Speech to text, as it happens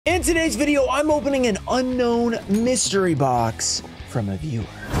In today's video, I'm opening an unknown mystery box from a viewer.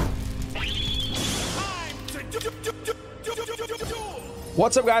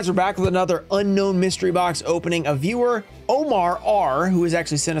 What's up, guys? We're back with another unknown mystery box opening. A viewer, Omar R, who has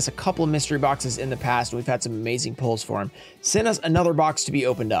actually sent us a couple of mystery boxes in the past. We've had some amazing pulls for him. Sent us another box to be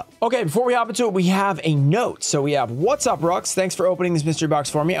opened up. Okay, before we hop into it, we have a note. So we have, "What's up, Rux? Thanks for opening this mystery box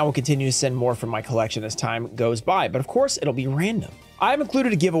for me. I will continue to send more from my collection as time goes by, but of course, it'll be random. I've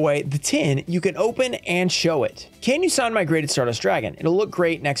included a giveaway, the tin you can open and show it. Can you sign my graded Stardust Dragon? It'll look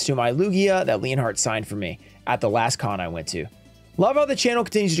great next to my Yugioh that Leonhardt signed for me at the last con I went to. Love how the channel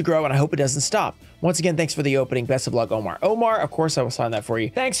continues to grow, and I hope it doesn't stop. Once again, thanks for the opening. Best of luck, Omar." Omar, of course, I will sign that for you.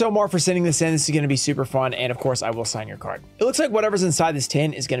 Thanks, Omar, for sending this in. This is going to be super fun, and of course, I will sign your card. It looks like whatever's inside this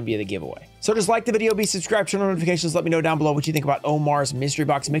tin is going to be the giveaway. So just like the video, be subscribed, turn on notifications, let me know down below what you think about Omar's mystery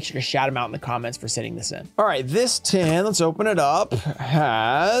box. Make sure to shout him out in the comments for sending this in. All right, this tin, let's open it up,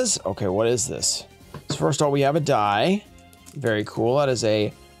 has... Okay, what is this? So first of all, we have a die. Very cool. That is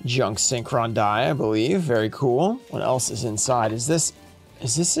a Junk Synchron die, I believe. Very cool. What else is inside? Is this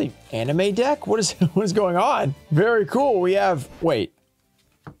an anime deck? What is going on? Very cool. We have, wait.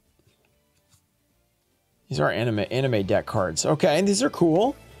 These are anime deck cards. Okay, and these are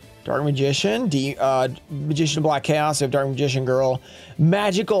cool. Dark Magician, Magician of Black Chaos. We have Dark Magician Girl.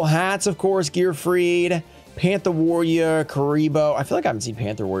 Magical Hats, of course. Gearfried, Panther Warrior, Karibo. I feel like I haven't seen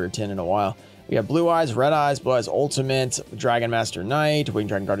Panther Warrior 10 in a while. We have Blue Eyes, Red Eyes, Blue Eyes Ultimate, Dragon Master Knight, Winged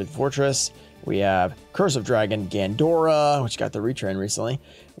Dragon Guardian Fortress. We have Curse of Dragon Gandora, which got the retrain recently.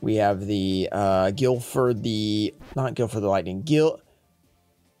 We have the Guilford the Lightning, the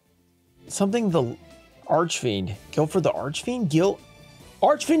Archfiend. Guilford the Archfiend?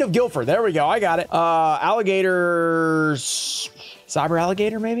 Archfiend of Guilford. There we go. I got it. Alligator, Cyber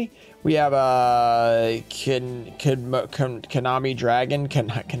Alligator, maybe? We have Konami Dragon,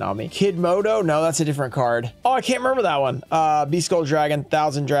 Kidmodo. No, that's a different card. Oh, I can't remember that one. Beast Skull Dragon,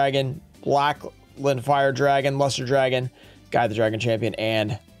 Thousand Dragon, Blackland Fire Dragon, Luster Dragon, Guy the Dragon Champion,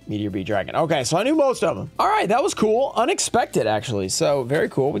 and Meteor Bee Dragon. Okay, so I knew most of them. All right, that was cool. Unexpected, actually. So very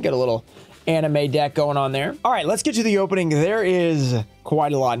cool. We get a little anime deck going on there. All right, let's get to the opening. There is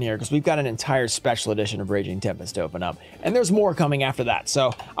quite a lot in here because we've got an entire special edition of Raging Tempest to open up, and there's more coming after that.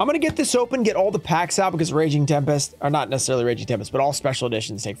 So I'm gonna get this open, get all the packs out, because Raging Tempest, or not necessarily Raging Tempest, but all special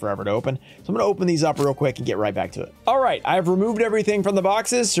editions take forever to open. So I'm gonna open these up real quick and get right back to it. All right, I've removed everything from the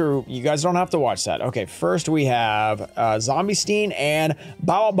boxes, so you guys don't have to watch that. Okay, first we have Zombie Steen and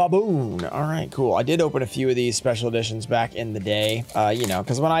Baboon. All right, cool. I did open a few of these special editions back in the day, you know,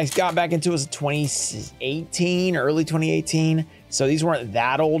 because when I got back into it was 2018, early 2018. So these weren't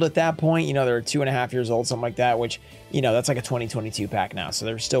that old at that point. You know, they were 2.5 years old, something like that, which, you know, that's like a 2022 pack now. So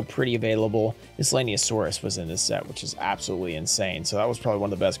they're still pretty available. Miscellaneousaurus was in this set, which is absolutely insane. So that was probably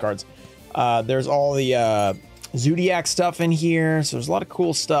one of the best cards. There's all the Zodiac stuff in here. So there's a lot of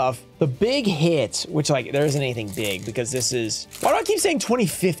cool stuff. The big hit, which, like, there isn't anything big because this is... Why do I keep saying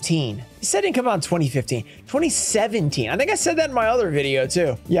 2015? This set didn't come out in 2015. 2017. I think I said that in my other video,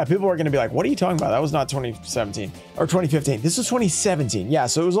 too. Yeah, people are going to be like, what are you talking about? That was not 2017 or 2015. This was 2017. Yeah,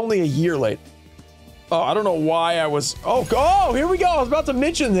 so it was only a year late. Oh, I don't know why I was... Oh, here we go. I was about to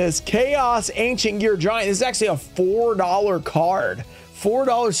mention this. Chaos Ancient Gear Giant. This is actually a $4 card.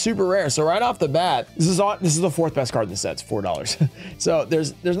 $4 super rare. So right off the bat, this is the fourth best card in the set. It's $4. So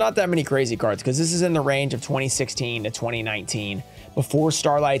there's not that many crazy cards because this is in the range of 2016 to 2019, before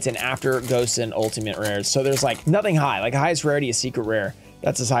Starlights and after Ghosts and Ultimate Rares. So there's like nothing high. Like highest rarity is Secret Rare.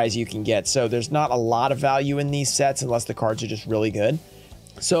 That's as high as you can get. So there's not a lot of value in these sets unless the cards are just really good.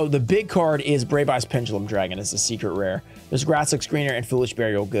 So the big card is Brave Eyes Pendulum Dragon as a secret rare. There's Grasslick Screener and Foolish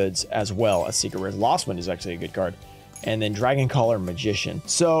Burial Goods as well as secret rares. Lost Wind is actually a good card. And then Dragon Caller Magician.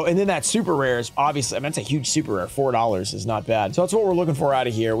 So, and then that super rare is obviously, I mean, that's a huge super rare. $4 is not bad. So that's what we're looking for out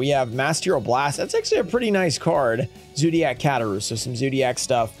of here. We have Mass Hero Blast. That's actually a pretty nice card. Zodiac Cataroo, so some Zodiac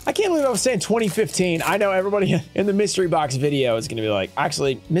stuff. I can't believe I was saying 2015. I know everybody in the mystery box video is gonna be like,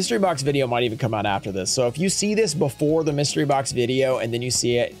 actually, mystery box video might even come out after this. So if you see this before the mystery box video and then you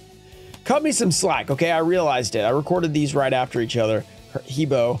see it, cut me some slack, okay? I realized it. I recorded these right after each other.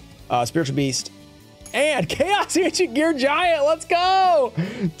 Hebo, Spiritual Beast, and Chaos Ancient Gear Giant. Let's go.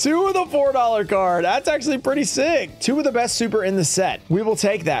 2 of the $4 card. That's actually pretty sick. 2 of the best super in the set. We will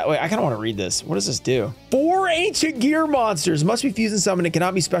take that. Wait, I kind of want to read this. What does this do? 4 ancient gear monsters must be fused and summoned and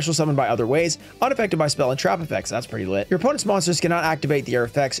cannot be special summoned by other ways, unaffected by spell and trap effects. That's pretty lit. Your opponent's monsters cannot activate their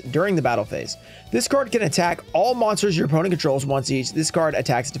effects during the battle phase. This card can attack all monsters your opponent controls once each. This card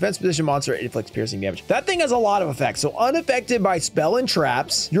attacks a defense position monster. It inflicts piercing damage. That thing has a lot of effects. So unaffected by spell and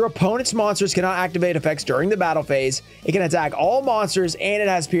traps. Your opponent's monsters cannot activate effects during the battle phase. It can attack all monsters, and it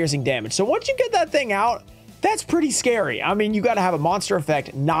has piercing damage. So once you get that thing out, that's pretty scary. I mean, you got to have a monster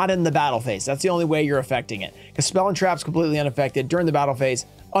effect not in the battle phase. That's the only way you're affecting it. Because Spell and Trap's completely unaffected. During the battle phase,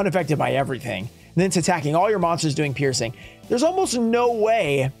 unaffected by everything. And then it's attacking all your monsters doing piercing. There's almost no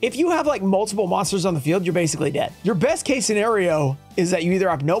way. If you have like multiple monsters on the field, you're basically dead. Your best case scenario is that you either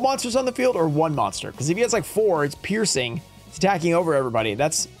have no monsters on the field or one monster. Because if he has like 4, it's piercing. It's attacking over everybody.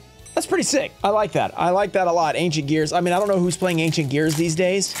 That's pretty sick. I like that. I like that a lot. Ancient Gears. I mean, I don't know who's playing Ancient Gears these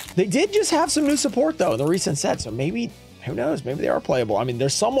days. They did just have some new support though in the recent set. So maybe, who knows? Maybe they are playable. I mean, they're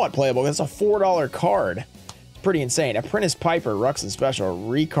somewhat playable. It's a $4 card. Pretty insane. Apprentice Piper, Ruxin Special,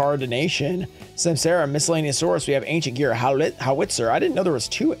 Recardination, Samsara, Miscellaneous Source. We have Ancient Gear, Howitzer. I didn't know there was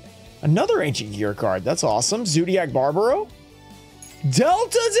 2. Another Ancient Gear card. That's awesome. Zodiac Barbaro.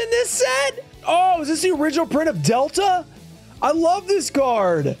 Delta's in this set? Oh, is this the original print of Delta? I love this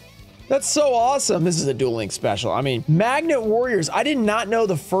card. That's so awesome. This is a Duel Link special. I mean, Magnet Warriors. I did not know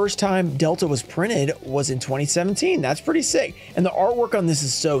the first time Delta was printed was in 2017. That's pretty sick. And the artwork on this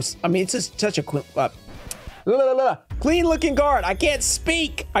is so, I mean, it's just such a clean looking card. I can't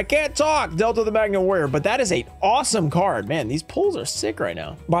speak. I can't talk. Delta the Magnet Warrior, but that is an awesome card. Man, these pulls are sick right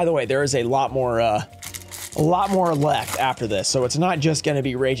now. By the way, there is a lot more left after this, so it's not just going to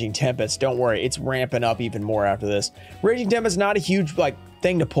be Raging Tempest. Don't worry, it's ramping up even more after this. Raging Tempest, not a huge like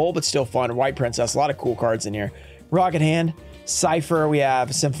thing to pull, but still fun. White Princess, a lot of cool cards in here. Rocket Hand, Cypher, we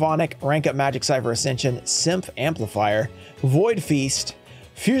have Symphonic, Rank Up Magic Cypher Ascension, Symph Amplifier, Void Feast,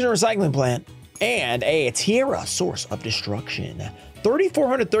 Fusion Recycling Plant, and a Tierra, Source of Destruction.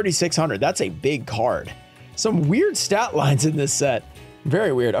 3,400, 3,600. That's a big card. Some weird stat lines in this set.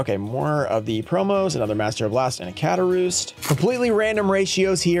 Very weird. Okay, more of the promos. Another Master of Blast and a Cataroost. Completely random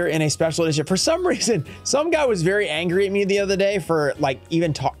ratios here in a special edition. For some reason, some guy was very angry at me the other day for like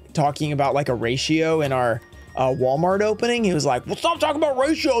even talking about like a ratio in our Walmart opening. He was like, well, stop talking about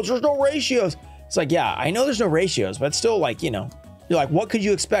ratios. There's no ratios. It's like, yeah, I know there's no ratios, but still like, you know, you're like, what could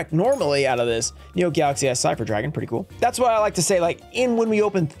you expect normally out of this? Neo Galaxy S Cypher Dragon, pretty cool. That's what I like to say, like, when we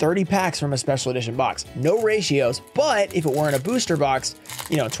open 30 packs from a special edition box. No ratios, but if it were in a booster box,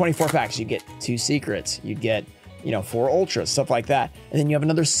 you know, 24 packs, you get 2 secrets. You'd get, you know, 4 ultras, stuff like that. And then you have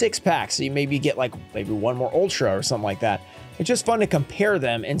another 6 packs, so you maybe get like, maybe 1 more ultra or something like that. It's just fun to compare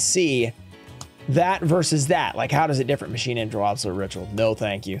them and see that versus that. Like, how does it differ? Machine Angel, Absolute Ritual. No,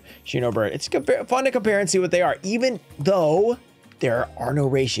 thank you. Shino Bird. It's fun to compare and see what they are, even though there are no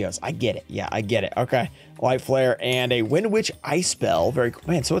ratios. I get it. Yeah, I get it. Okay. Light Flare and a Wind Witch Ice Spell. Very cool.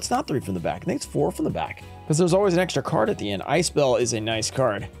 Man, so it's not 3 from the back. I think it's 4 from the back because there's always an extra card at the end. Ice Spell is a nice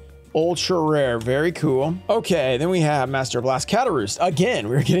card. Ultra rare. Very cool. Okay, then we have Master Blast Cataroost. Again,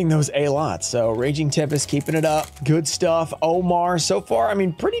 we're getting those a lot. So Raging Tempest keeping it up. Good stuff. Omar so far. I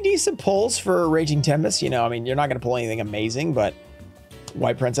mean, pretty decent pulls for Raging Tempest. You know, I mean, you're not going to pull anything amazing, but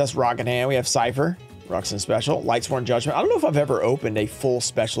White Princess, Rocket Hand. We have Cypher. Ruxin Special, Lightsworn Judgment. I don't know if I've ever opened a full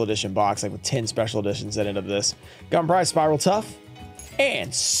special edition box, like with 10 special editions at the end of this. Gun Prize, Spiral Tough,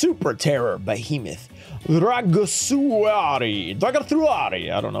 and Super Terror Behemoth. Dragothuari.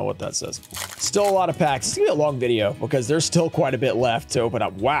 I don't know what that says. Still a lot of packs. It's gonna be a long video because there's still quite a bit left to open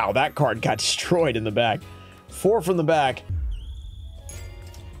up. Wow, that card got destroyed in the back. 4 from the back.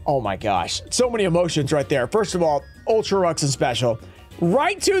 Oh my gosh. So many emotions right there. First of all, Ultra Ruxin Special.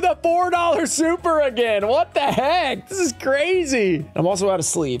 Right to the $4 super again. What the heck? This is crazy. I'm also out of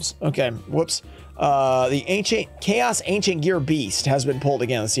sleeves. Okay, whoops. The Chaos Ancient Gear Beast has been pulled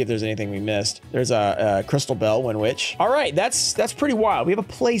again. Let's see if there's anything we missed. There's a Crystal Bell, Wind Witch. All right, that's pretty wild. We have a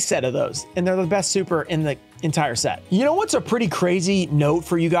play set of those, and they're the best super in the entire set. You know what's a pretty crazy note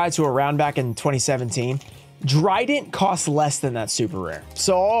for you guys who were around back in 2017? Drident costs less than that super rare.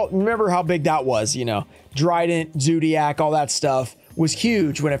 So remember how big that was, you know, Drident, Zodiac, all that stuff was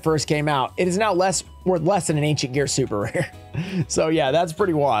huge when it first came out. It is now worth less than an Ancient Gear super rare. So yeah, that's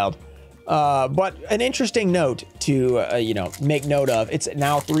pretty wild. But an interesting note to, you know, make note of. It's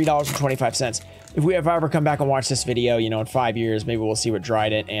now $3.25. If I ever come back and watch this video, you know, in 5 years, maybe we'll see what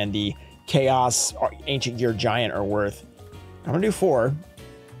Drident and the Chaos Ancient Gear Giant are worth. I'm gonna do 4.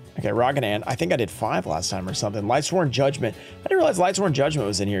 Okay, Rocket Hand. I think I did 5 last time or something. Lightsworn Judgment. I didn't realize Lightsworn Judgment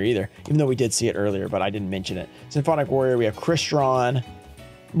was in here either, even though we did see it earlier, but I didn't mention it. Symphonic Warrior. We have Crystron.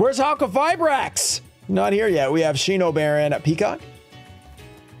 Where's Halka Vibrax? Not here yet. We have Shino Baron, Peacock.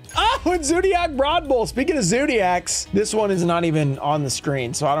 Oh, and Zodiac Broadbull. Speaking of Zodiacs, this one is not even on the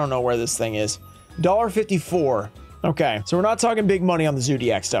screen, so I don't know where this thing is. $1.54. Okay, so we're not talking big money on the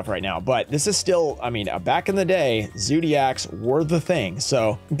Zodiac stuff right now, but this is still, I mean, back in the day, Zodiacs were the thing.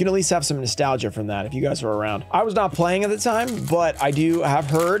 So you can at least have some nostalgia from that if you guys were around. I was not playing at the time, but I do have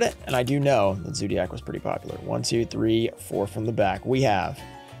heard, and I do know that Zodiac was pretty popular. 1, 2, 3, 4 from the back. We have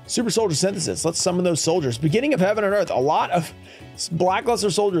Super Soldier Synthesis. Let's summon those soldiers. Beginning of Heaven and Earth. A lot of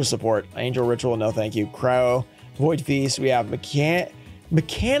Blackluster Soldier support. Angel Ritual, no thank you. Crow, Void Feast. We have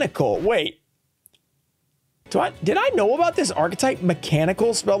Mechanical. Wait. Did I know about this archetype?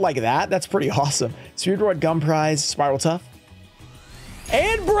 Mechanical, spelled like that? That's pretty awesome. Spiritroid, Gun Prize, Spiral Tough.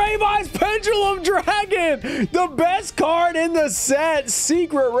 And Brave Eyes Pendulum Dragon! The best card in the set.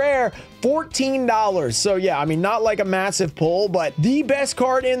 Secret Rare. $14. So yeah, I mean, not like a massive pull, but the best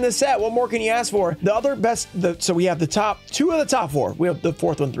card in the set. What more can you ask for? The other best, so we have the top, 2 of the top 4. We have the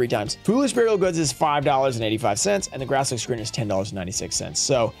 4th one 3 times. Foolish Burial Goods is $5.85, and the Grasslick Screen is $10.96.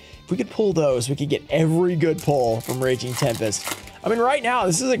 So if we could pull those, we could get every good pull from Raging Tempest. I mean, right now,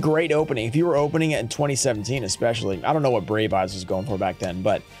 this is a great opening. If you were opening it in 2017, especially, I don't know what Brave Eyes was going for back then,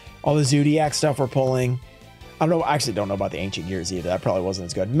 but all the Zodiac stuff we're pulling. I don't know. I actually don't know about the Ancient Gears either. That probably wasn't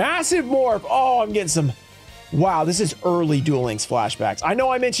as good. Massive Morph. Oh, I'm getting some. Wow, this is early Duel Links flashbacks. I know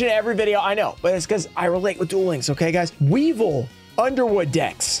I mention it every video. I know, but it's because I relate with Duel Links. Okay, guys. Weevil Underwood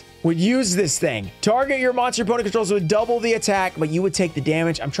decks would use this thing. Target your monster opponent controls with double the attack, but you would take the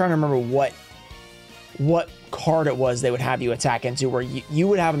damage. I'm trying to remember what card it was they would have you attack into, where you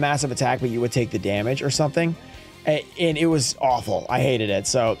would have a massive attack, but you would take the damage or something. And it was awful. I hated it.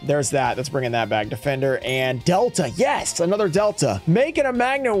 So there's that. Let's bring in that back. Defender and Delta. Yes, another Delta. Making a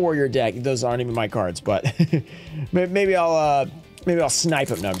Magna Warrior deck. Those aren't even my cards, but maybe I'll snipe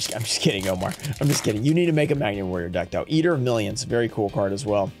him. No, I'm just kidding, Omar. I'm just kidding. You need to make a Magna Warrior deck though. Eater of Millions. Very cool card as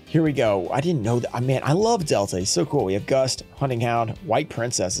well. Here we go. I didn't know that. Man, I love Delta. He's so cool. We have Gust, Hunting Hound, White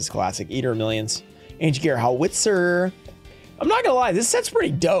Princess is classic. Eater of Millions. Ancient Gear Howitzer. I'm not gonna lie, this set's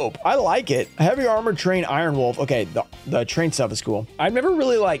pretty dope. I like it. Heavy Armored Train Iron Wolf. Okay, the train stuff is cool. I've never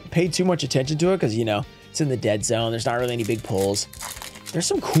really like paid too much attention to it because, you know, it's in the dead zone. There's not really any big pulls. There's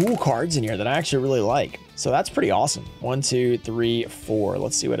some cool cards in here that I actually really like. So that's pretty awesome. 1, 2, 3, 4.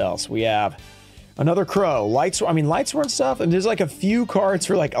 Let's see what else. We have another Crow. Lightsworn stuff. And there's like a few cards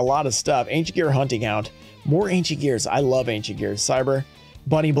for like a lot of stuff. Ancient Gear Hunting Hound. More Ancient Gears. I love Ancient Gears. Cyber.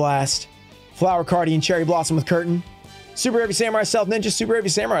 Bunny Blast. Flower Cardian. Cherry Blossom with Curtain. Super Heavy Samurai Stealth Ninja. Super Heavy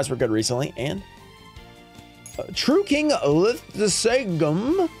Samurais were good recently. And True King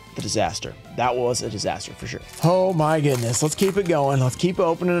Lithsegum. The disaster. That was a disaster for sure. Oh my goodness. Let's keep it going. Let's keep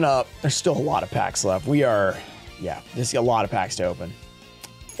opening it up. There's still a lot of packs left. There's a lot of packs to open.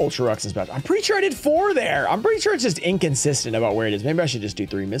 Ultra Rux is better. I'm pretty sure I did 4 there. I'm pretty sure it's just inconsistent about where it is. Maybe I should just do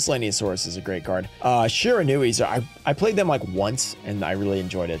 3. Miscellaneous Source is a great card. Shiranuis, I played them like once and I really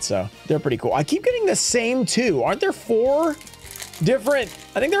enjoyed it. So they're pretty cool. I keep getting the same 2. Aren't there 4 different?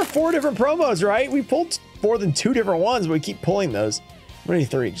 I think there are 4 different promos, right? We pulled more than 2 different ones, but we keep pulling those. Maybe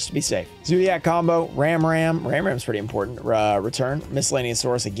 3, just to be safe. Zodiac combo, Ram's pretty important. Return, Miscellaneous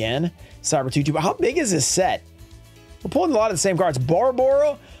Source again. Cyber 2-2. How big is this set? We're pulling a lot of the same cards.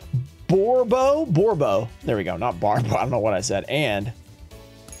 Borbo. There we go. Not Barbo. I don't know what I said. And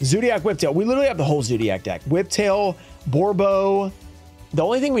Zodiac Whiptail. We literally have the whole Zodiac deck. Whiptail, Borbo. The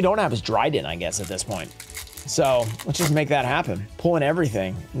only thing we don't have is Dryden, I guess, at this point. So let's just make that happen. Pulling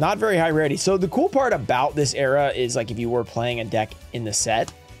everything. Not very high rarity. So the cool part about this era is like if you were playing a deck in the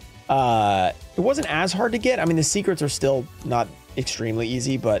set, it wasn't as hard to get. I mean, the secrets are still not extremely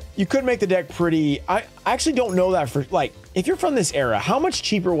easy, but you could make the deck pretty. I actually don't know that for like, if you're from this era, how much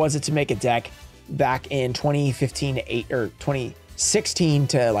cheaper was it to make a deck back in 2015 to 8 or 2016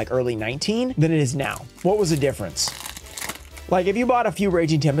 to like early 19 than it is now? What was the difference? Like if you bought a few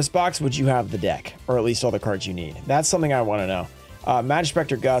Raging Tempest box, would you have the deck or at least all the cards you need? That's something I want to know. Magic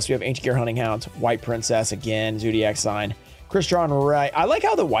Spectre Gust. We have Ancient Gear Hunting Hound, White Princess again, Zodiac Sign. Crystron, right. I like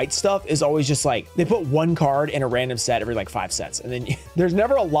how the white stuff is always just like, they put 1 card in a random set every like 5 sets. And then there's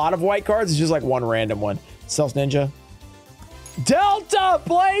never a lot of white cards. It's just like 1 random one. Stealth Ninja. Delta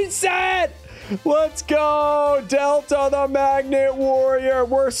playset! Let's go! Delta the Magnet Warrior.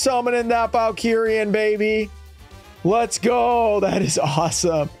 We're summoning that Valkyrian, baby. Let's go. That is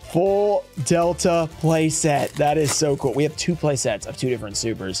awesome. Full Delta playset. That is so cool. We have 2 playsets of 2 different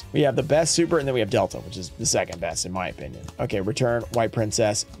supers. We have the best super and then we have Delta, which is the second best in my opinion. Okay, Return, White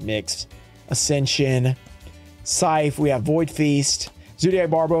Princess, Mix, Ascension, Scythe. We have Void Feast, Zodiac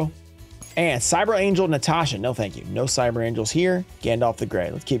Barbo, and Cyber Angel Natasha. No, thank you. No Cyber Angels here. Gandalf the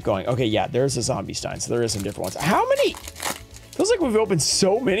Grey. Let's keep going. Okay, yeah, there's a Zombie Stein. So there is some different ones. How many? Feels like we've opened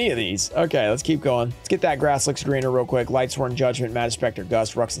so many of these. Okay, let's keep going. Let's get that Grasslick Screener real quick. Lightsworn Judgment, Magic Spectre,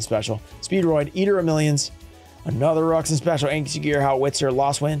 Gust, Ruxin Special, Speedroid, Eater of Millions, Another Ruxin special, Ancient Gear, Howitzer,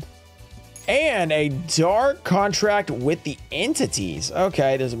 Lost Wind. And a dark contract with the entities.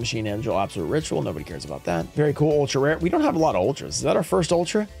 Okay, there's a Machine Angel, Absolute Ritual. Nobody cares about that. Very cool, ultra rare. We don't have a lot of ultras. Is that our first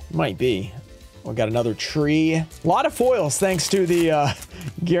ultra? Might be. We got another tree. A lot of foils thanks to the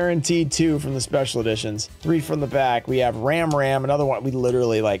guaranteed 2 from the special editions. 3 from the back. We have Ram, another one. We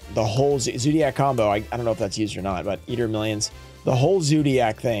literally like the whole Zodiac combo. I don't know if that's used or not, but Eater of Millions. The whole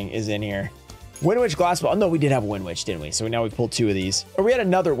Zodiac thing is in here. Windwitch, Glass Bell. Oh, no, we did have a Windwitch, didn't we? So now we pulled 2 of these. Or we had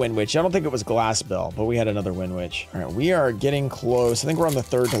another Windwitch. I don't think it was Glass Bell, but we had another Windwitch. All right, we are getting close. I think we're on the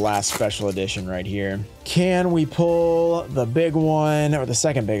 3rd to last special edition right here. Can we pull the big one or the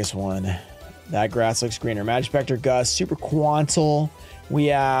second biggest one? That grass looks greener. Magispector, Gus, Super Quantal. We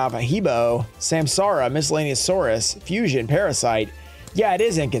have a Hebo, Samsara, Miscellaneous Saurus, Fusion, Parasite. Yeah, it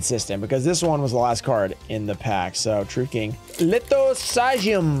is inconsistent because this one was the last card in the pack. So, Truth King.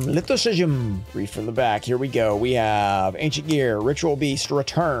 Lithosagium. Read from the back. Here we go. We have Ancient Gear, Ritual Beast,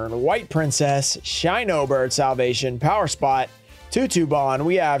 Return, White Princess, Shino Bird, Salvation, Power Spot, Tutu Bond.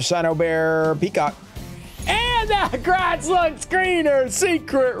 We have Shino Bear, Peacock. And that grass looks greener.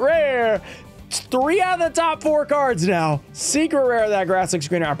 Secret Rare. 3 out of the top 4 cards now. Secret Rare, that grass looks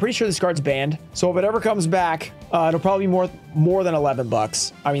greener. I'm pretty sure this card's banned. So if it ever comes back, it'll probably be more than 11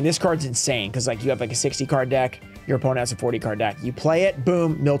 bucks. I mean, this card's insane because like you have like a 60 card deck. Your opponent has a 40 card deck. You play it,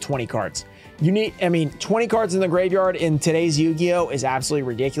 boom, mill 20 cards. You need, I mean, 20 cards in the graveyard in today's Yu-Gi-Oh is absolutely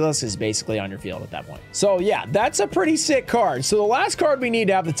ridiculous. It's basically on your field at that point. So yeah, that's a pretty sick card. So the last card we need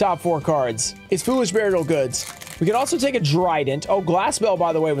to have the top 4 cards is Foolish Burial Goods. We could also take a Trident. Oh, Glass Bell,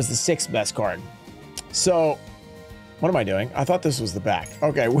 by the way, was the 6th best card. So, what am I doing? I thought this was the back.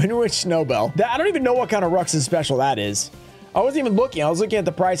 Okay, Windwitch Snowbell. I don't even know what kind of Ruxin special that is. I wasn't even looking. I was looking at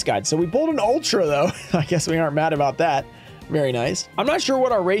the price guide. So we pulled an Ultra, though. I guess we aren't mad about that. Very nice. I'm not sure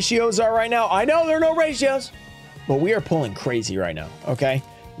what our ratios are right now. I know there are no ratios, but we are pulling crazy right now, okay?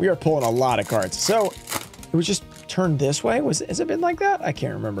 We are pulling a lot of cards. So, it was just turned this way? Has it been like that? I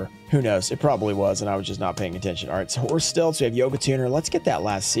can't remember. Who knows? It probably was, and I was just not paying attention. All right, so we're still, so we have Yoga Tuner. Let's get that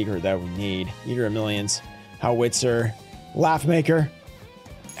last secret that we need. Eater of Millions, Howitzer, Laughmaker.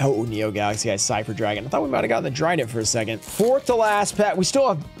 Oh, Neo Galaxy Guy, Cypher Dragon. I thought we might have gotten the Trident for a second. 4th to last pack. We still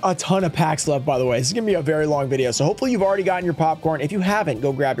have a ton of packs left, by the way. This is going to be a very long video, so hopefully you've already gotten your popcorn. If you haven't,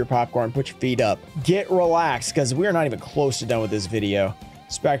 go grab your popcorn, put your feet up. Get relaxed, because we are not even close to done with this video.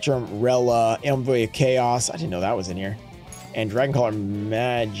 Spectrum, Rella, Envoy of Chaos. I didn't know that was in here. And Dragoncaller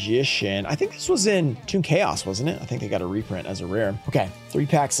Magician. I think this was in Toon Chaos, wasn't it? I think they got a reprint as a rare. Okay, 3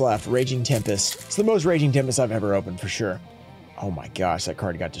 packs left. Raging Tempest. It's the most Raging Tempest I've ever opened, for sure. Oh my gosh, that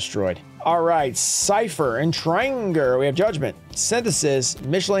card got destroyed. All right, Cypher and Tringer. We have Judgment, Synthesis,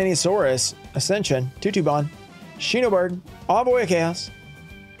 Miscellaneous Saurus, Ascension, Tutubon, Shinobird, Envoy of Chaos,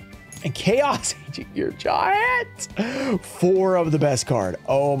 and Chaos Ancient Gear Giant. 4 of the best card.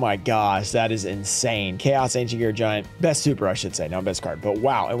 Oh my gosh, that is insane. Chaos Ancient Gear Giant. Best super, I should say, not best card. But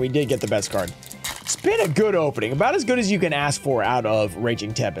wow, and we did get the best card. It's been a good opening. About as good as you can ask for out of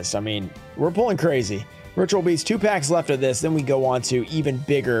Raging Tempest. I mean, we're pulling crazy. Ritual Beats, 2 packs left of this. Then we go on to even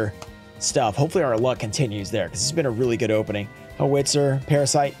bigger stuff. Hopefully our luck continues there because it's been a really good opening. Howitzer,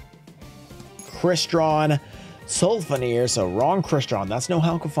 Parasite, Crystron, Sulfaneer, so wrong Crystron. That's no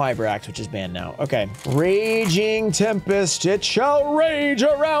Halcofibrax, which is banned now. Okay. Raging Tempest, it shall rage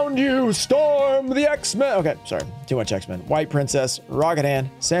around you. Storm the X-Men. Okay, sorry. Too much X-Men. White Princess, Rocket Hand,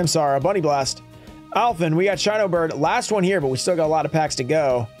 Samsara, Bunny Blast, Alphen. We got Shino Bird. Last one here, but we still got a lot of packs to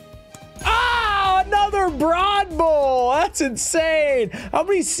go. Another Broad Bowl. That's insane. How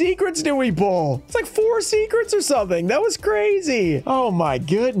many secrets did we pull? It's like 4 secrets or something. That was crazy. Oh my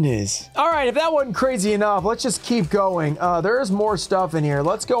goodness. All right, if that wasn't crazy enough, let's just keep going. There's more stuff in here.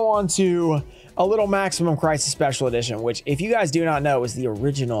 Let's go on to a little Maximum Crisis Special Edition, which if you guys do not know is the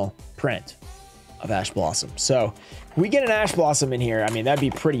original print of Ash Blossom. So we get an Ash Blossom in here. I mean, that'd be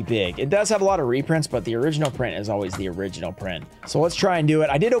pretty big. It does have a lot of reprints, but the original print is always the original print. So let's try and do it.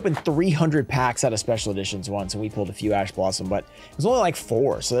 I did open 300 packs out of special editions once, and we pulled a few Ash Blossom, but it was only like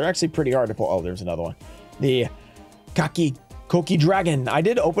 4, so they're actually pretty hard to pull. Oh, there's another one. The Koki Dragon. I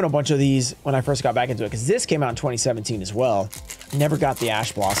did open a bunch of these when I first got back into it, because this came out in 2017 as well. Never got the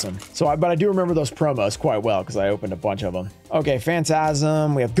Ash Blossom. But I do remember those promos quite well, because I opened a bunch of them. Okay,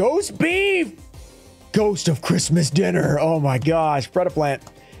 Phantasm. We have Ghost Beef. Ghost of Christmas Dinner. Oh my gosh. Predaplant.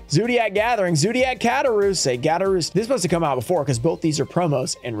 Zodiac Gathering. Zodiac Catarus. Say Gatarus. This must have come out before because both these are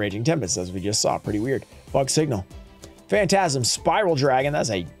promos and Raging Tempest, as we just saw. Pretty weird. Bug Signal. Phantasm. Spiral Dragon. That's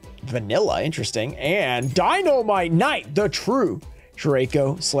a vanilla. Interesting. And Dynamite Knight. The true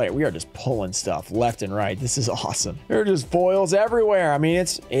Draco Slayer. We are just pulling stuff left and right. This is awesome. There are just foils everywhere. I mean,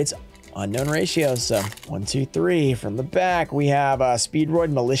 it's Unknown ratios. So 1, 2, 3. From the back, we have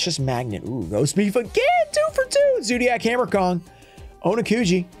Speedroid, Malicious Magnet. Ooh, Ghost Beef again. 2 for 2. Zodiac Hammer Kong,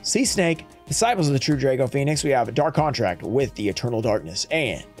 Onakuji, Sea Snake, Disciples of the True Draco Phoenix. We have a Dark Contract with the Eternal Darkness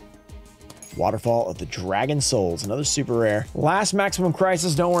and Waterfall of the Dragon Souls. Another super rare. Last Maximum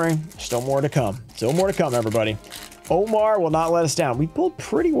Crisis. Don't worry. Still more to come. Still more to come, everybody. Omar will not let us down. We pulled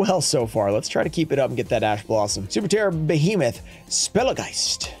pretty well so far. Let's try to keep it up and get that Ash Blossom. Super Terror Behemoth,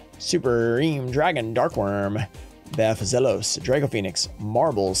 Spellgeist, Supreme Dragon Darkworm, Beth Zelos, Draco Phoenix,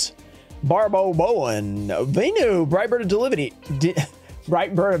 Marbles, Barbo Bowen, Venu, Brightbird of Divinity.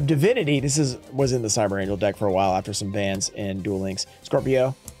 Brightbird of Divinity. This was in the Cyber Angel deck for a while after some bans and Duel Links.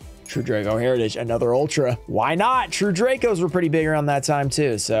 Scorpio, True Draco Heritage, another Ultra. Why not? True Dracos were pretty big around that time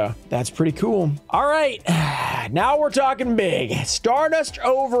too, so that's pretty cool. All right, now we're talking big. Stardust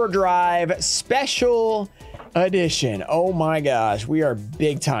Overdrive Special Edition. Oh my gosh, we are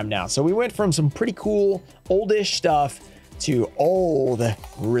big time now. So we went from some pretty cool, oldish stuff to old,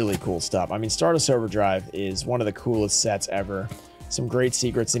 really cool stuff. I mean, Stardust Overdrive is one of the coolest sets ever. Some great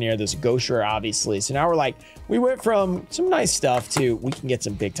secrets in here. There's a Ghost Rare, obviously. So now we're like, we went from some nice stuff to we can get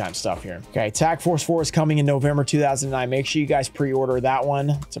some big time stuff here. Okay, Attack Force 4 is coming in November 2009. Make sure you guys pre-order that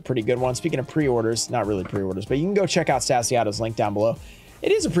one. It's a pretty good one. Speaking of pre-orders, not really pre-orders, but you can go check out Sassyotto's link down below.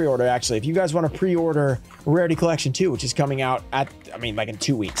 It is a pre-order, actually. If you guys want to pre-order Rarity Collection 2, which is coming out like in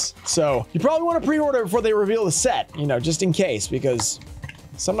 2 weeks. So you probably want to pre-order before they reveal the set, you know, just in case, because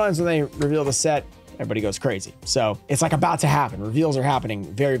sometimes when they reveal the set, everybody goes crazy. So it's like about to happen. Reveals are happening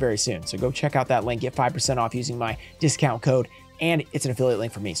very, very soon. So go check out that link. Get 5% off using my discount code. And it's an affiliate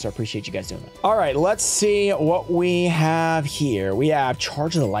link for me. So I appreciate you guys doing that. All right, let's see what we have here. We have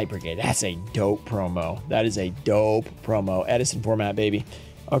Charge of the Light Brigade. That's a dope promo. That is a dope promo. Edison format, baby.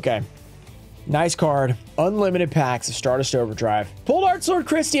 Okay. Nice card. Unlimited packs of Stardust Overdrive. Pulled Art Sword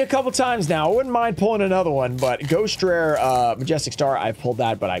Christie a couple times now. I wouldn't mind pulling another one, but Ghost Rare Majestic Star, I've pulled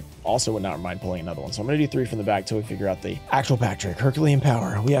that, but I also would not mind pulling another one. So I'm going to do 3 from the back till we figure out the actual pack trick. Herculean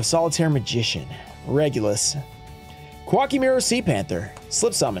Power. We have Solitaire Magician, Regulus, Quackimiro Sea Panther,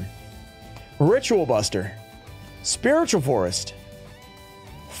 Slip Summon, Ritual Buster, Spiritual Forest,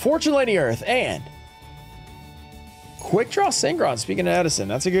 Fortune Lady Earth, and Quick Draw Synchron. Speaking of Edison,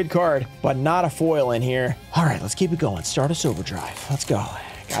 that's a good card, but not a foil in here. All right, let's keep it going. Stardust Overdrive. Let's go.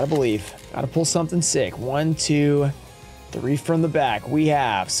 Gotta believe. Gotta pull something sick. 1, 2, 3 from the back. We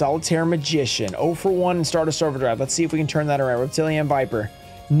have Solitaire Magician. 0 for 1 in Stardust Overdrive. Let's see if we can turn that around. Reptilian Viper,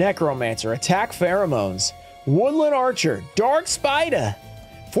 Necromancer, Attack Pheromones, Woodland Archer, Dark Spider,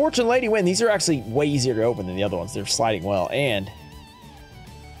 Fortune Lady Wind. These are actually way easier to open than the other ones. They're sliding well. And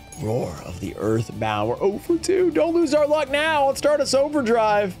Roar of the Earthbound. We're 0 for 2. Don't lose our luck now. Let's start us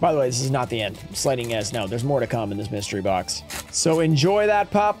Overdrive. By the way, this is not the end. I'm sliding yes. No, there's more to come in this mystery box. So enjoy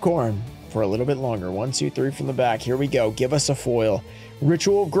that popcorn for a little bit longer. 1, 2, 3 from the back. Here we go. Give us a foil.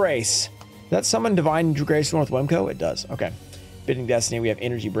 Ritual of Grace. Does that summon Divine Grace North Wemco? It does. Okay. Bidding Destiny. We have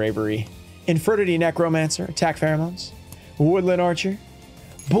Energy Bravery, Infernity Necromancer, Attack Pheromones, Woodland Archer,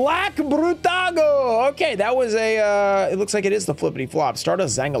 Black Brutago. Okay, that was a, it looks like it is the flippity flop.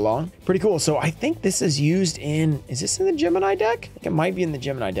 Stardust Zangalong. Pretty cool. So I think this is used in, is this in the Gemini deck? I think it might be in the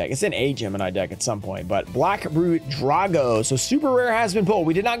Gemini deck. It's in a Gemini deck at some point, but Black Brute Drago. So super rare has been pulled.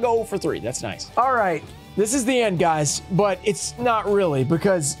 We did not go 0 for 3. That's nice. All right, this is the end, guys, but it's not really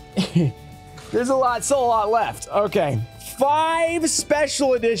because there's still a lot left. Okay. 5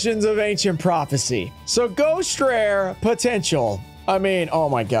 special editions of Ancient Prophecy. So Ghost Rare potential. I mean, oh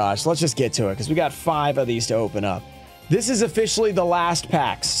my gosh, let's just get to it because we got 5 of these to open up. This is officially the last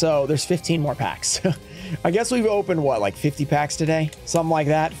packs, so there's 15 more packs. I guess we've opened, what, like 50 packs today? Something like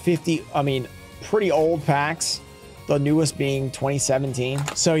that. 50, I mean, pretty old packs. The newest being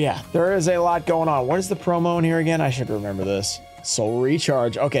 2017. So yeah, there is a lot going on. What is the promo in here again? I should remember this. Soul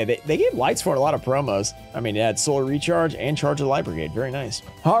Recharge. Okay, they gave lights for a lot of promos. I mean, it had Solar Recharge and Charge of the Light Brigade. Very nice.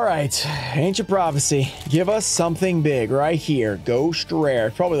 All right, Ancient Prophecy. Give us something big right here. Ghost Rare.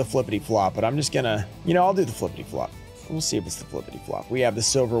 Probably the flippity flop, but I'm just gonna, you know, I'll do the flippity flop. We'll see if it's the flippity flop. We have the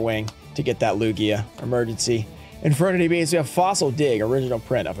Silver Wing to get that Lugia. Emergency. Infernity Beast. We have Fossil Dig. Original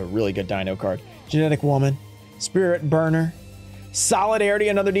print of a really good Dino card. Genetic Woman. Spirit Burner. Solidarity,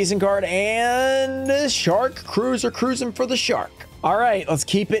 another decent card, and Shark Cruiser cruising for the shark. All right, let's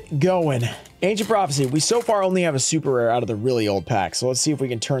keep it going. Ancient Prophecy, we so far only have a super rare out of the really old pack, so let's see if we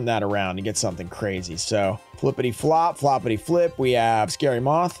can turn that around and get something crazy. So, flippity flop, floppity flip, we have Scary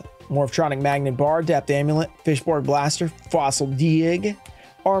Moth, Morphtronic Magnet Bar, Depth Amulet, Fishboard Blaster, Fossil Dig,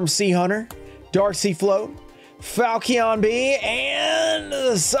 Armed Sea Hunter, Dark Sea Float, Falcon B, and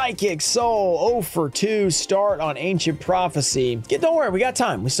the Psychic Soul. 0 for 2 start on Ancient Prophecy. Don't worry, we got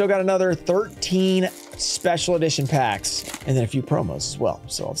time. We still got another 13 special edition packs, and then a few promos as well.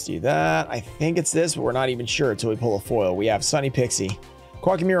 So let's do that. I think it's this, but we're not even sure until we pull a foil. We have Sunny Pixie,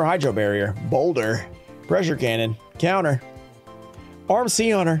 Quackmiro Hydro Barrier, Boulder, Pressure Cannon, Counter, Arm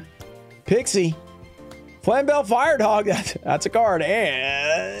Sea Hunter, Pixie, Flamebell Fire Dog, that's a card,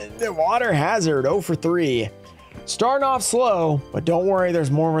 and Water Hazard, 0 for 3. Starting off slow, but don't worry, there's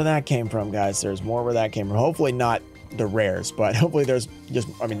more where that came from, guys. There's more where that came from. Hopefully not the rares, but hopefully there's just,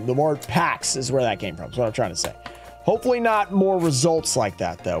 I mean, the more packs is where that came from. That's what I'm trying to say. Hopefully not more results like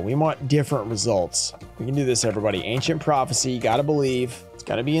that, though. We want different results. We can do this, everybody. Ancient Prophecy, gotta believe. It's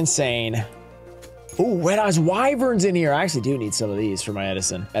gotta be insane. Oh, Red Eyes Wyverns in here. I actually do need some of these for my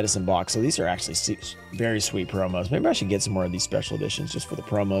Edison box. So these are actually very sweet promos. Maybe I should get some more of these special editions just for the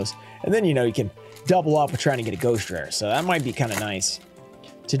promos. And then, you know, you can double up with trying to get a Ghost Rare. So that might be kind of nice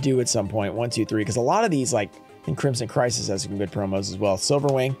to do at some point. 1, 2, 3. Because a lot of these, like, I think Crimson Crisis has some good promos as well.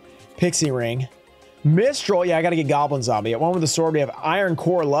 Silverwing, Pixie Ring, Mistral. Yeah, I got to get Goblin Zombie. At one with the sword, we have Iron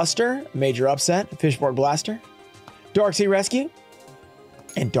Core Luster, Major Upset, Fishboard Blaster, Dark Sea Rescue,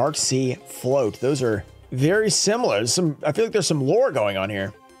 and Dark Sea Float. Those are very similar. I feel like there's some lore going on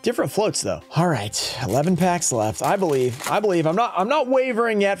here. Different floats though. All right, 11 packs left. I believe. I'm not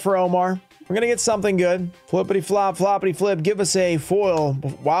wavering yet for Omar. We're gonna get something good. Flippity flop, floppity flip. Give us a foil.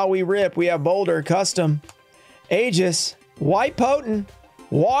 While we rip, we have Boulder, Custom, Aegis, White Potent,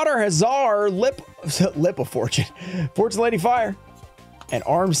 Water Hazard, Lip of Fortune, Fortune Lady Fire, and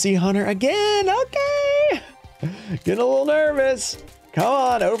Armed Sea Hunter again. Okay, getting a little nervous. Come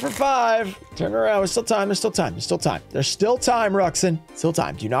on, 0 for 5. Turn around. There's still time. There's still time. There's still time. There's still time, Ruxin. Still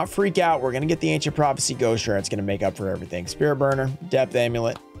time. Do not freak out. We're going to get the Ancient Prophecy Ghost Rare. It's going to make up for everything. Spirit Burner, Depth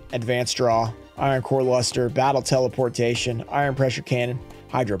Amulet, Advanced Draw, Iron Core Luster, Battle Teleportation, Iron Pressure Cannon,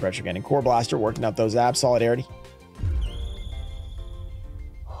 Hydro Pressure Cannon, Core Blaster, working up those abs. Solidarity.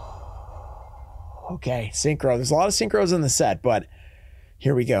 Okay, Synchro. There's a lot of Synchros in the set, but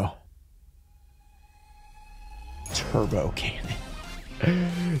here we go. Turbo Cannon.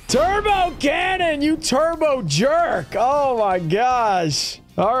 Turbo Cannon, you turbo jerk. Oh my gosh.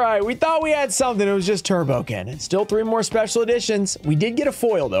 All right, we thought we had something. It was just Turbo Cannon. Still 3 more special editions. We did get a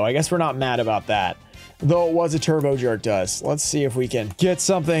foil though. I guess we're not mad about that, though it was a turbo jerk to us. Let's see if we can get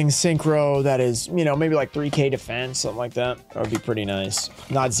something synchro that is, you know, maybe like 3K defense, something like that. That would be pretty nice.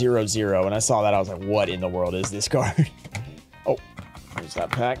 Not 0-0. When I saw that, I was like, what in the world is this card? Oh, there's that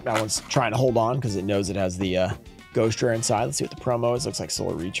pack. That one's trying to hold on because it knows it has the Ghost Rare inside. Let's see what the promo is. Looks like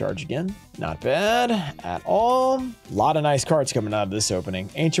Solar Recharge again. Not bad at all. A lot of nice cards coming out of this opening.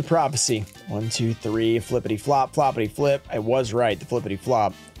 Ancient Prophecy. 1, 2, 3. Flippity flop, floppity flip. I was right. The flippity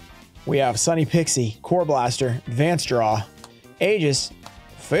flop. We have Sunny Pixie, Core Blaster, Advanced Draw, Aegis,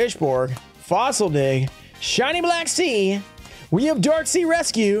 Fishborg, Fossil Dig, Shiny Black Sea. We have Dark Sea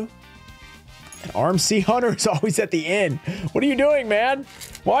Rescue. And Armed Sea Hunter is always at the end. What are you doing, man?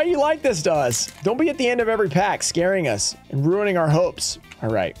 Why are you like this to us? Don't be at the end of every pack, scaring us and ruining our hopes. All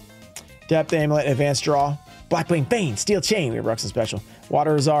right. Depth Amulet, Advanced Draw, Blackwing Bane, Steel Chain. We have Ruxin Special.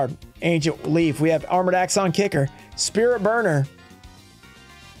 Water Hazard, Ancient Leaf. We have Armored Axon Kicker, Spirit Burner,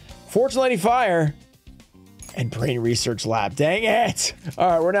 Fortune Lady Fire, and Brain Research Lab. Dang it. All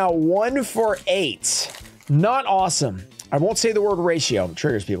right, we're now 1 for 8. Not awesome. I won't say the word ratio. It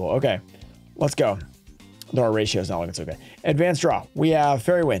triggers people. Okay, let's go. Though our ratio is not looking so good. Advanced Draw. We have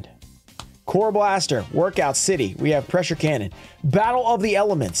Fairy Wind, Core Blaster, Workout City. We have Pressure Cannon, Battle of the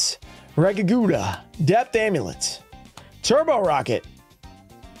Elements, Regaguda, Depth Amulet, Turbo Rocket,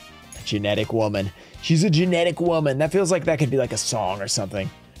 Genetic Woman. She's a genetic woman. That feels like that could be like a song or something.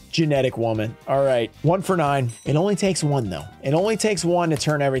 Genetic Woman. All right, 1 for 9. It only takes 1 though. It only takes 1 to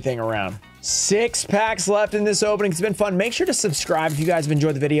turn everything around. 6 packs left in this opening. It's been fun. Make sure to subscribe if you guys have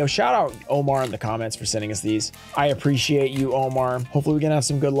enjoyed the video. Shout out Omar in the comments for sending us these. I appreciate you, Omar. Hopefully we can have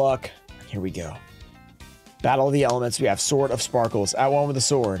some good luck. Here we go. Battle of the Elements. We have Sword of Sparkles. At one with the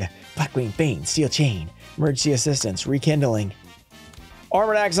sword. Blackwing Bane, Steel Chain, Emergency Assistance, Rekindling,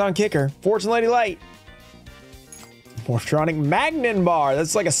 Armored Axon Kicker, Fortune Lady Light, Morphtronic Magnet Bar.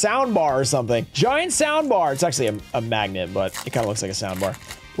 That's like a sound bar or something. Giant sound bar. It's actually a magnet, but it kind of looks like a sound bar.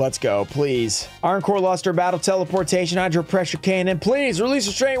 Let's go, please. Iron Core Luster, Battle Teleportation, Hydro Pressure Cannon. Please, Release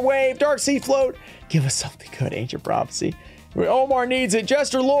Restraint Wave, Dark Sea Float. Give us something good. Ancient Prophecy. Omar needs it.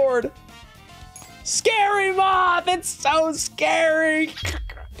 Jester Lord. Scary Moth. It's so scary.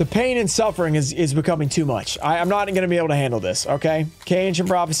 The pain and suffering is becoming too much. I'm not going to be able to handle this, okay? Okay, Ancient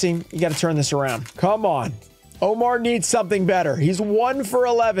Prophecy, you got to turn this around. Come on. Omar needs something better. He's 1 for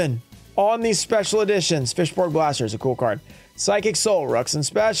 11. On these special editions, Fishborg Blaster is a cool card. Psychic Soul, Ruxin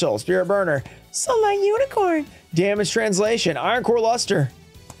Special, Spirit Burner, Sunlight Unicorn, Damage Translation, Iron Core Luster,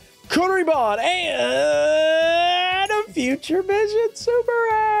 Coterie Bond, and a Future Vision Super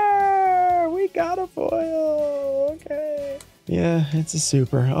Rare. We got a foil. Okay. Yeah, it's a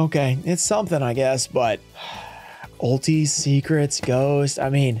super. Okay, it's something, I guess, but Ulti, Secrets, Ghost. I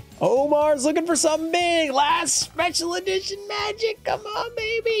mean, Omar's looking for something big. Last special edition magic. Come on,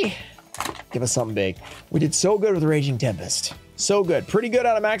 baby. Give us something big. We did so good with Raging Tempest. So good. Pretty good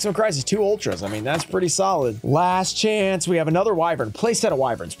out of Maximum Crisis. 2 Ultras. I mean, that's pretty solid. Last chance. We have another Wyvern. Playset of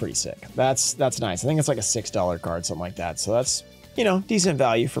Wyvern's pretty sick. That's nice. I think it's like a $6 card, something like that. So that's, you know, decent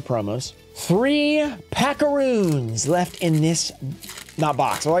value for promos. 3 Packaroons left in this, not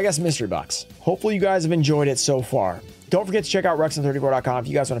box. Well, I guess mystery box. Hopefully you guys have enjoyed it so far. Don't forget to check out Ruxin34.com if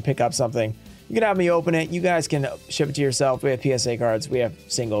you guys want to pick up something. You can have me open it. You guys can ship it to yourself. We have PSA cards. We have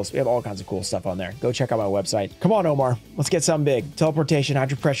singles. We have all kinds of cool stuff on there. Go check out my website. Come on, Omar. Let's get something big. Teleportation,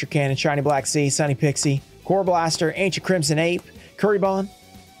 Hydro Pressure Cannon, Shiny Black Sea, Sunny Pixie, Core Blaster, Ancient Crimson Ape, Curry Bond,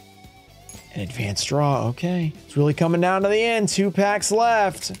 and Advanced Draw. Okay. It's really coming down to the end. 2 packs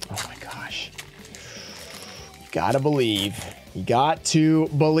left. Oh my gosh. You gotta believe. You got to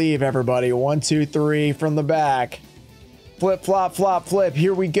believe, everybody. 1, 2, 3 from the back. Flip, flop, flop, flip.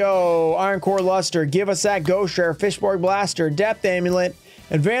 Here we go. Iron Core Luster. Give us that Ghost Rare. Fishborg Blaster. Depth Amulet.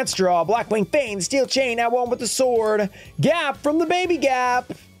 Advanced Draw. Blackwing Fane. Steel Chain. That one with the sword. Gap from the Baby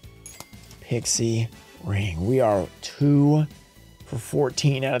Gap. Pixie Ring. We are 2 for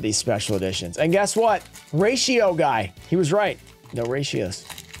 14 out of these special editions. And guess what? Ratio guy. He was right. No ratios.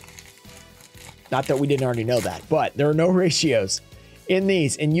 Not that we didn't already know that, but there are no ratios in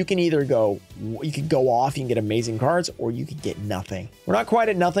these, and you can either go, you can go off, you can get amazing cards, or you can get nothing. We're not quite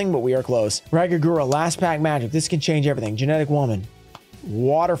at nothing, but we are close. Ragagura, Last Pack Magic. This can change everything. Genetic Woman,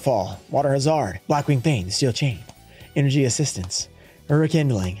 Waterfall, Water Hazard, Blackwing Fane, Steel Chain, Energy Assistance,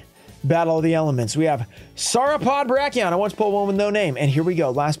 Rekindling, Battle of the Elements. We have Sauropod Brachion. I once pulled one with no name, and here we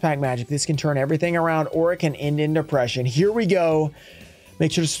go. Last Pack Magic. This can turn everything around, or it can end in depression. Here we go.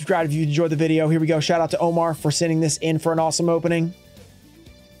 Make sure to subscribe if you enjoyed the video. Here we go. Shout out to Omar for sending this in for an awesome opening.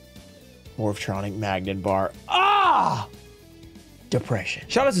 Morphtronic Magnet Bar. Ah! Depression.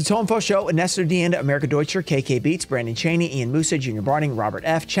 Shout out to Tomfo Show, Nestor Dienda, America Deutscher, KK Beats, Brandon Cheney, Ian Musa, Junior Barding, Robert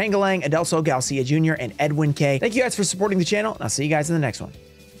F., Changalang, Adelso Garcia Jr., and Edwin K. Thank you guys for supporting the channel, and I'll see you guys in the next one.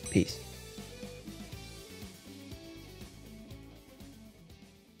 Peace.